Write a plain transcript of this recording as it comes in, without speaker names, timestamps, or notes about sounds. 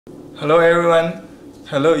Hello everyone.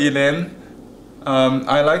 Hello Elaine.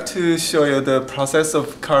 I'd like to show you the process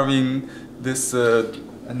of carving this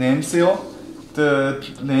name seal. The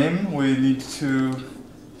name we need to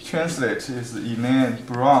translate is Elaine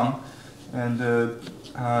Brown, and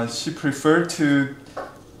she preferred to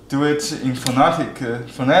do it in phonetic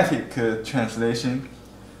translation,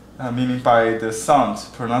 meaning by the sound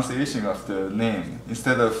pronunciation of the name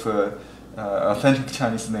instead of authentic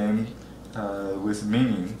Chinese name with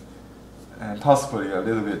meaning and possibly a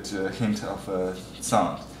little bit hint of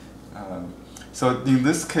sound. So in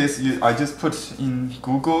this case, I just put in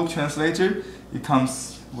Google Translator. It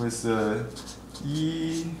comes with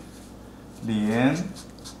Yi Lian,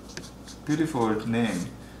 beautiful name,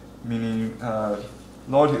 meaning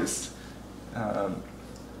lotus.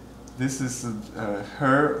 This is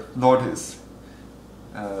her lotus.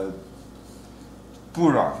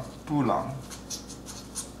 Bulang,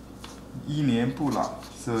 Yi Lian Bulang.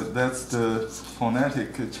 So that's the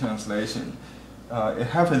phonetic translation. It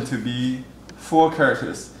happened to be 4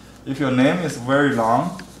 characters. If your name is very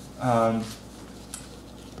long,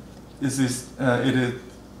 it is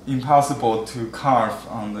impossible to carve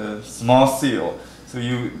on the small seal. So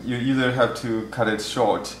you either have to cut it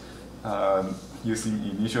short using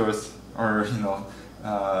initials or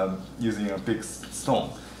using a big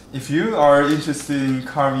stone. If you are interested in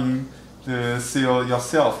carving the seal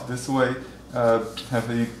yourself this way, have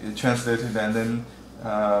it translated and then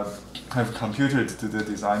have computed to the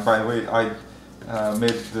design. By the way, I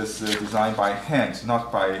made this design by hand,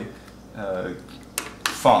 not by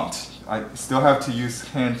font. I still have to use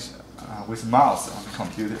hand with mouse on the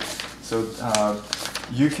computer. So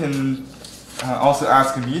you can also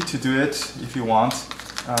ask me to do it if you want.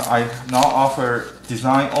 I now offer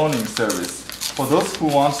design owning service. For those who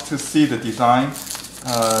want to see the design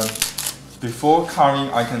before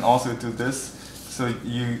carving, I can also do this. So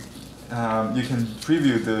you can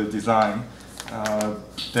preview the design,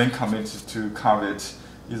 then commit to carve it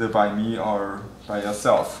either by me or by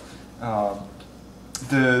yourself.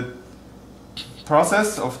 The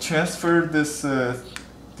process of transfer this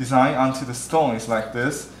design onto the stone is like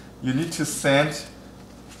this. You need to sand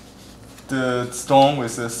the stone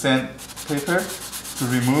with a sandpaper to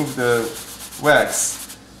remove the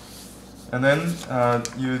wax, and then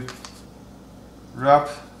you wrap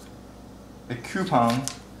a coupon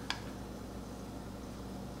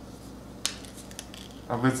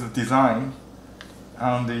with the design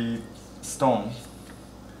on the stone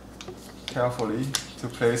carefully to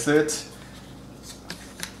place it.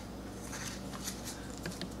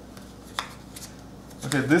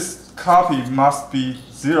 Okay, this copy must be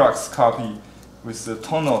Xerox copy with the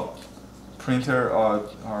tonal printer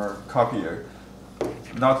or copier,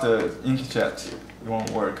 not the inkjet. It won't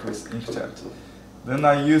work with inkjet. Then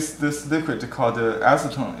I use this liquid called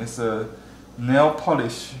acetone. It's a nail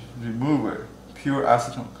polish remover, pure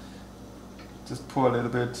acetone. Just pour a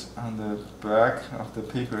little bit on the back of the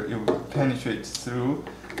paper. It will penetrate through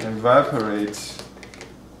and evaporate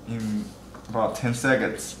in about 10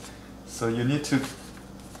 seconds. So you need to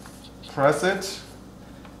press it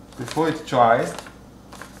before it dries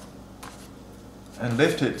and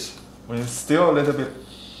lift it when it's still a little bit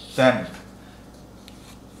damp.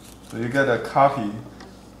 So you get a copy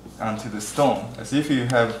onto the stone, as if you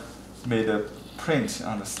have made a print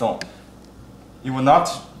on the stone. It will not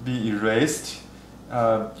be erased,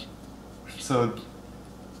 so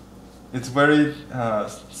it's very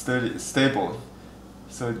stable.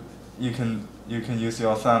 So you can use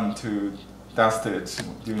your thumb to dust it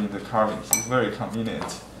during the carving. It's very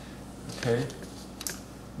convenient. Okay.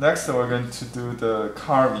 Next, we're going to do the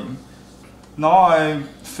carving. Now I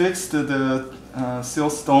fixed the seal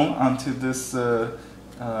stone onto this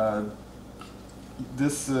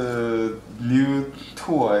new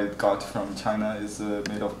tool I got from China. Is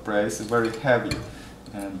made of brass, very heavy,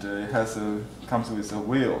 and it comes with a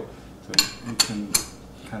wheel, so you can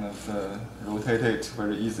kind of rotate it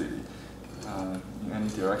very easily in any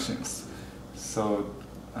directions. So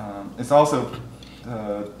it's also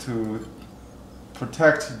to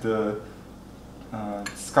protect the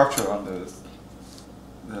sculpture on the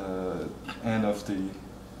end of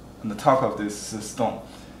on the top of this stone.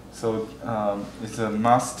 So it's a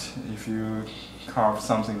must if you carve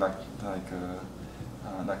something like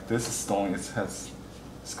this stone. It has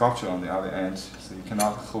sculpture on the other end, so you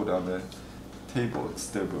cannot hold on the table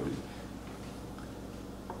stably.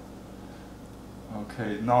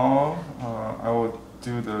 Okay, now I will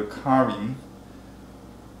do the carving.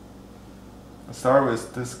 I'll start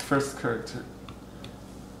with this first character,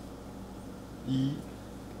 E.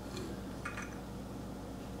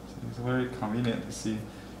 So it's very convenient to see.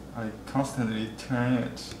 I constantly turn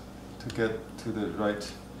it to get to the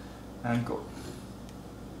right angle.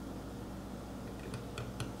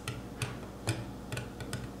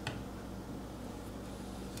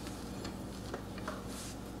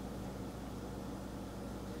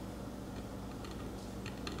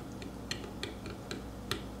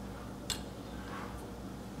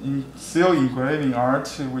 In seal engraving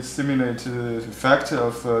art, we simulate the effect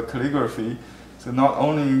of calligraphy. So not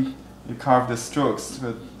only you carve the strokes,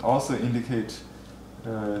 but also indicate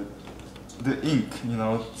the ink. You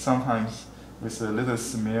know, sometimes with a little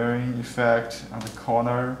smearing effect on the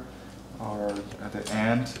corner or at the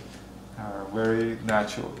end, are very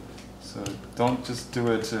natural. So don't just do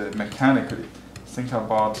it mechanically. Think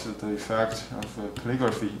about the effect of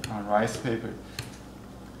calligraphy on rice paper.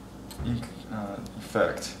 Ink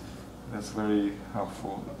effect. That's very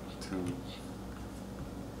helpful to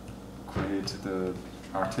create the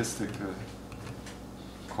artistic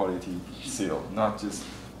quality seal, not just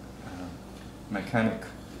mechanic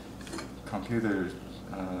computer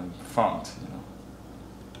font. You know.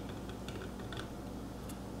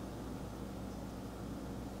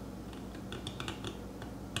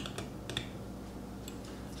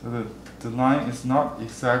 So the line is not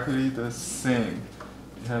exactly the same.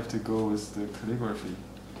 You have to go with the calligraphy.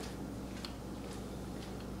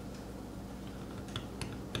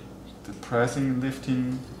 The pressing,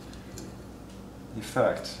 lifting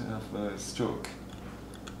effect of a stroke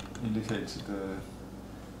indicates the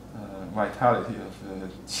vitality of the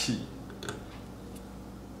qi,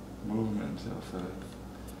 movement of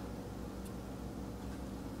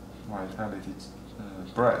vitality,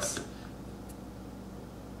 breath.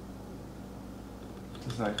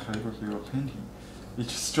 Just like calligraphy or painting.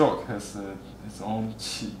 Each stroke has its own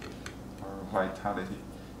qi, or vitality.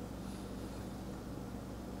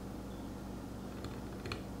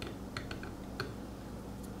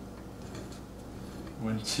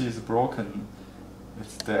 When qi is broken,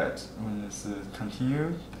 it's dead. When it's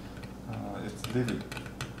continued, it's living,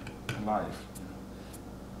 alive.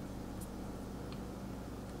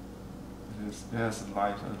 It has a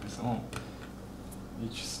life of its own.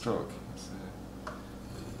 Each stroke is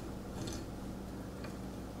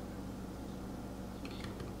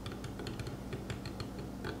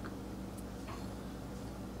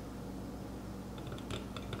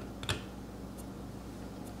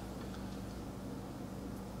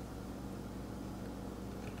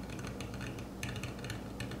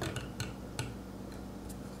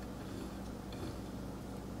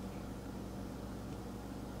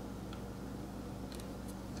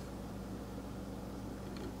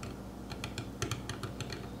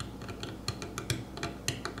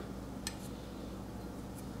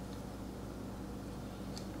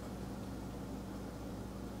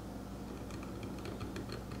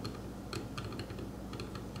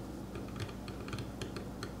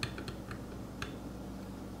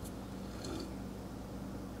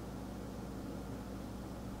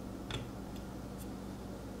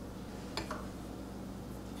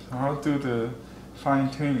I'll do the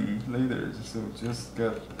fine tuning later, so just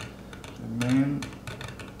get the main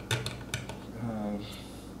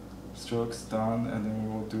strokes done, and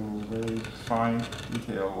then we'll do very fine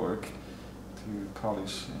detail work to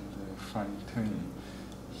polish and fine tuning.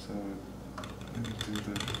 So let me do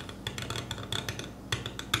the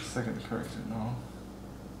second character now.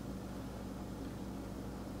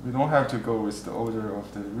 We don't have to go with the order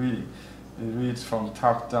of the reading. It reads from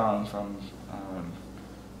top down, from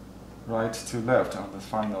right to left on the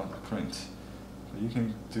final print. So you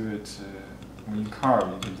can do it when you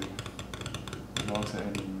carve. You can do without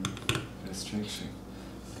any restriction.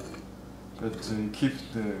 But keep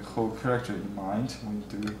the whole character in mind when you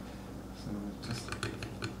do. So just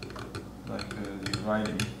like you're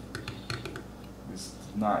writing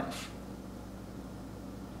with the knife.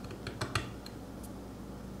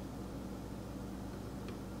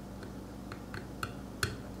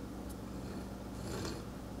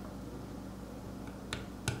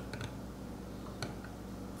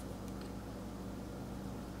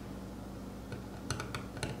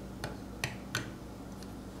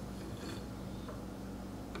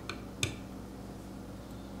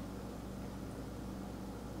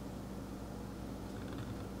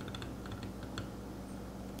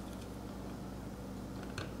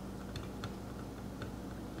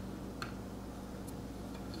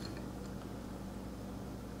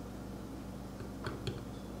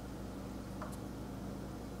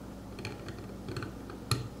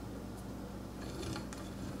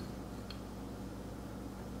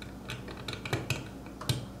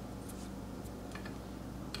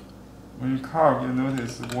 When you carve, you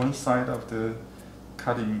notice one side of the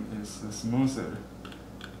cutting is smoother,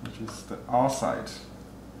 which is the outside.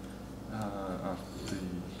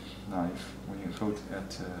 knife, when you hold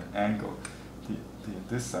at angle,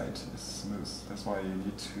 this side is smooth. That's why you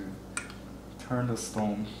need to turn the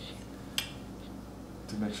stone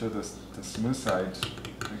to make sure the smooth side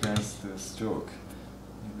against the stroke.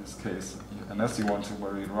 In this case, unless you want a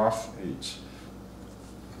very rough edge.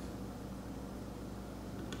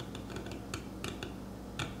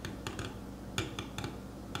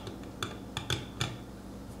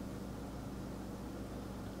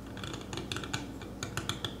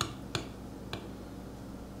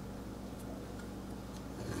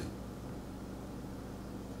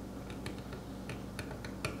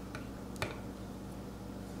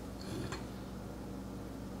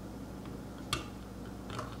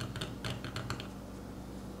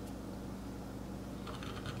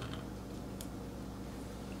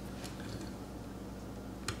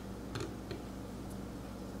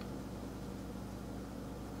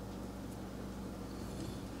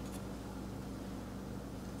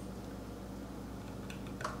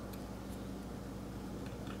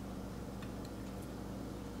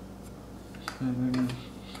 And then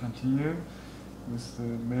we continue with the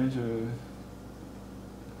major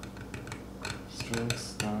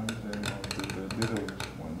strokes done, then I'll do the little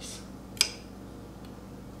ones.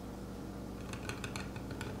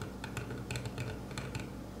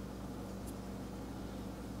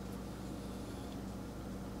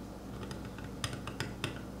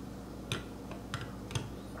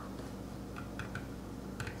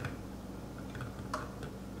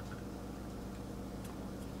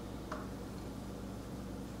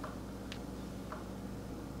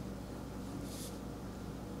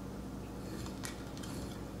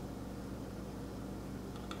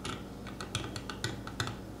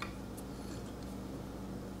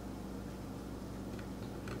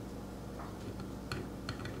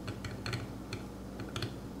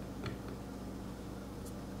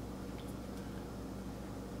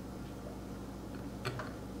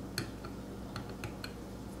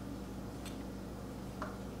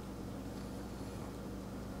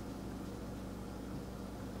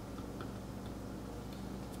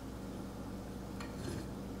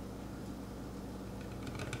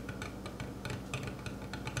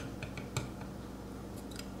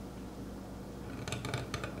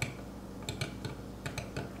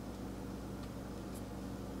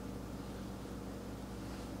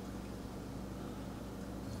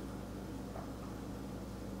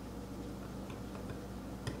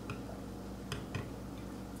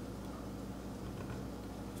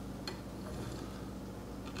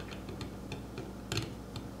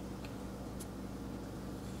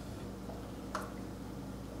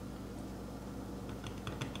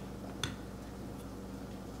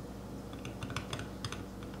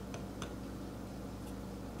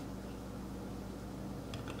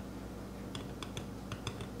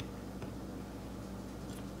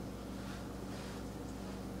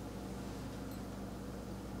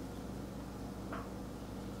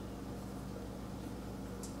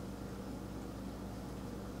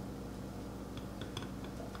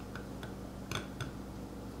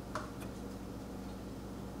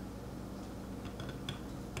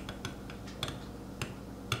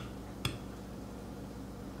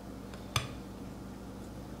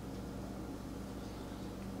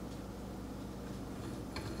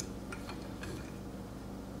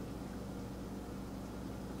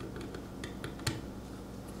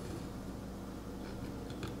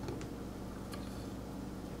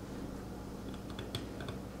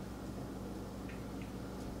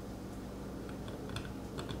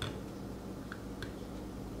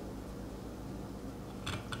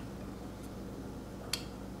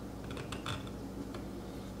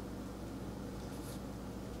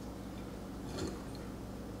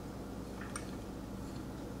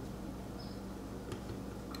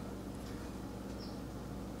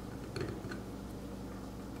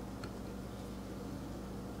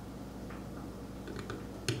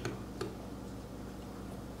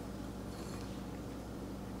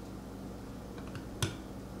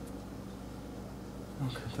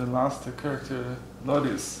 Okay, the last character,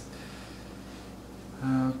 Lotus.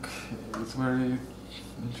 Okay, it's very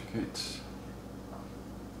intricate.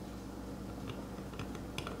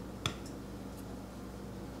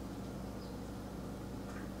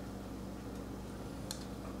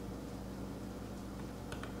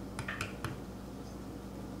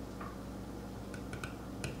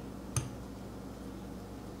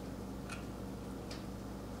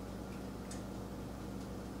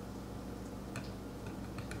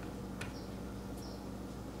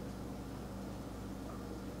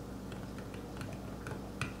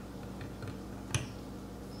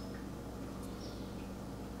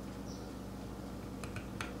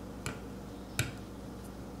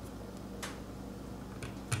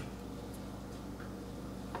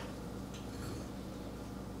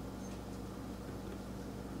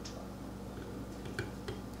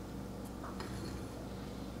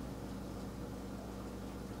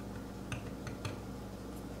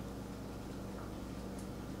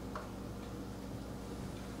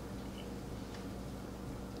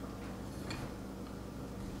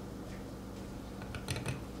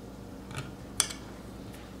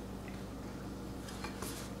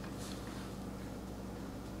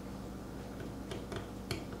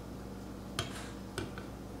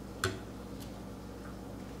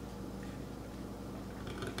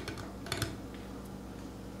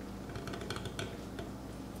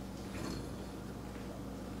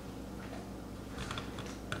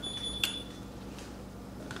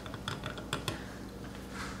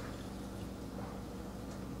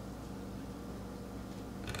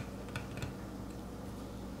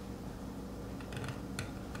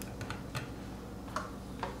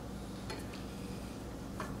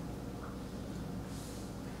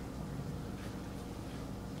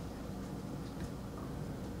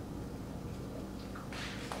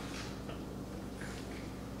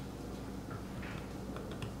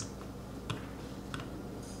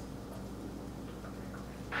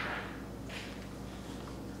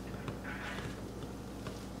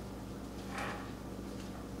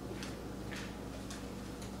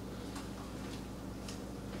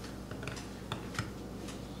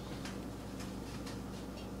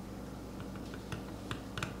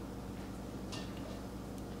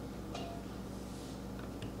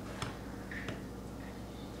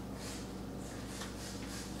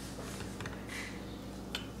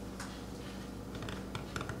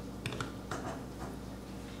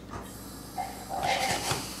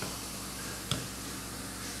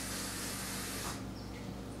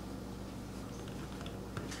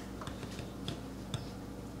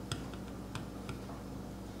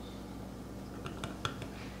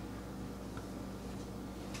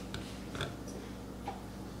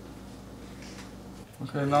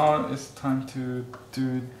 Okay, now it's time to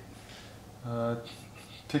do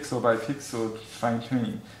pixel by pixel fine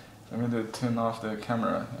tuning. I'm going to turn off the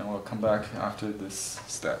camera and we'll come back after this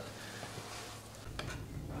step.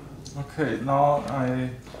 Okay, now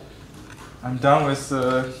I'm done with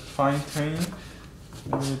fine tuning.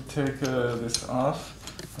 Let me take this off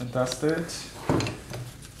and dust it.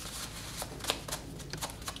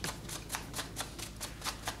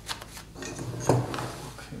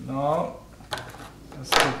 Okay, now let's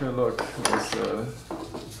take a look with the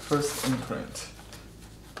first imprint.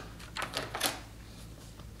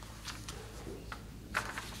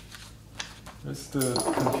 This is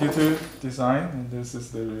the computer design, and this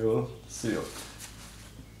is the real seal.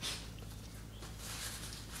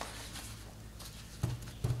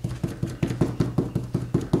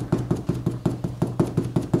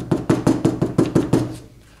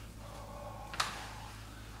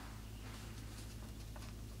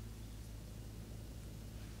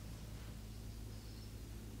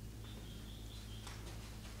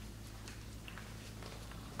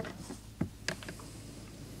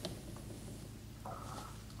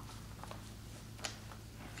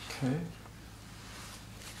 Okay.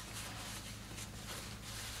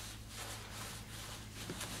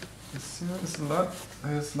 The seal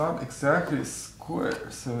is not exactly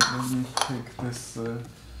square, so let me take this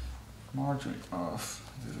margin off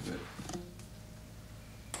a little bit.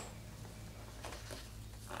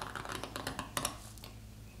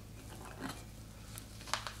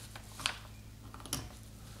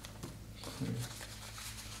 Okay.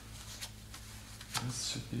 This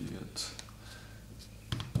should be it.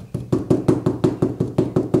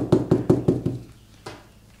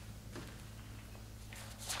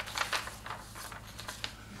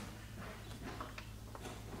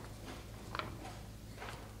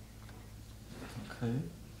 Okay,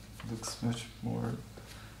 looks much more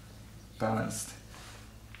balanced.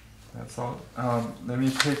 That's all. Let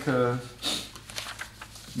me make an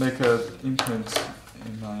imprint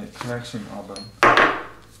in my collection album.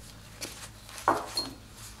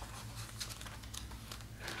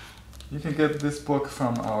 You can get this book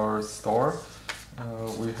from our store.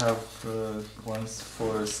 We have ones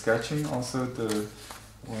for sketching, also the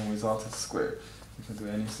one without a square. You can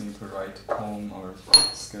do anything to write poem or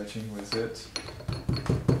sketching with it.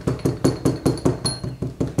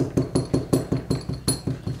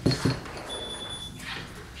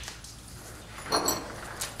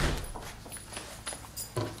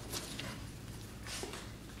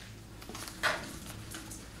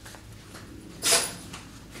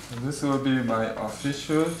 And this will be my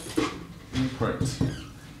official imprint.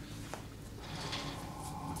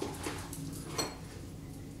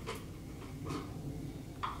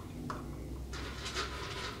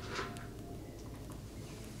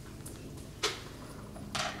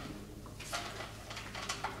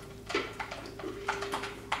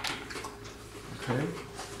 Okay,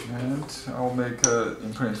 and I'll make an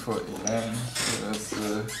imprint for Elaine as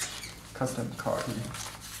a custom copy.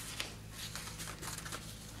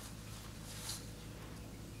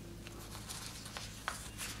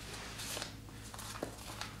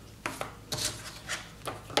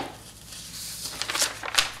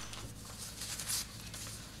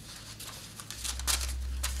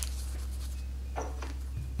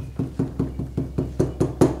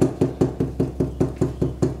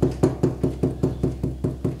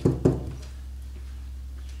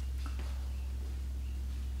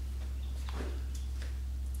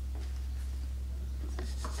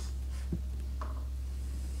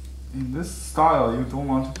 In this style, you don't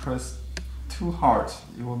want to press too hard.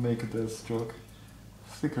 It will make the stroke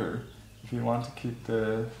thicker. If you want to keep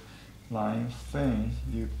the line thin,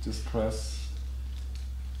 you just press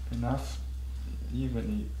enough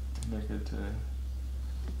evenly to make it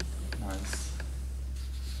nice.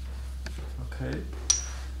 Okay.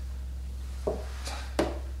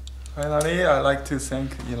 Finally, I'd like to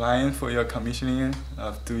thank Elaine for your commissioning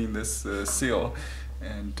of doing this seal,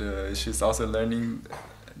 and she's also learning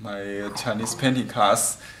my Chinese painting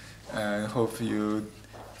class, and hope you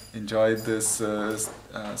enjoyed this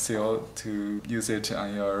seal to use it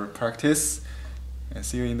on your practice, and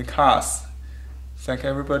see you in the class. Thank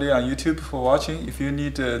everybody on YouTube for watching. If you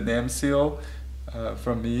need a name seal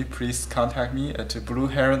from me, please contact me at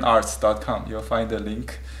blueheronarts.com. You'll find the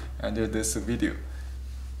link under this video.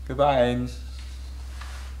 Goodbye.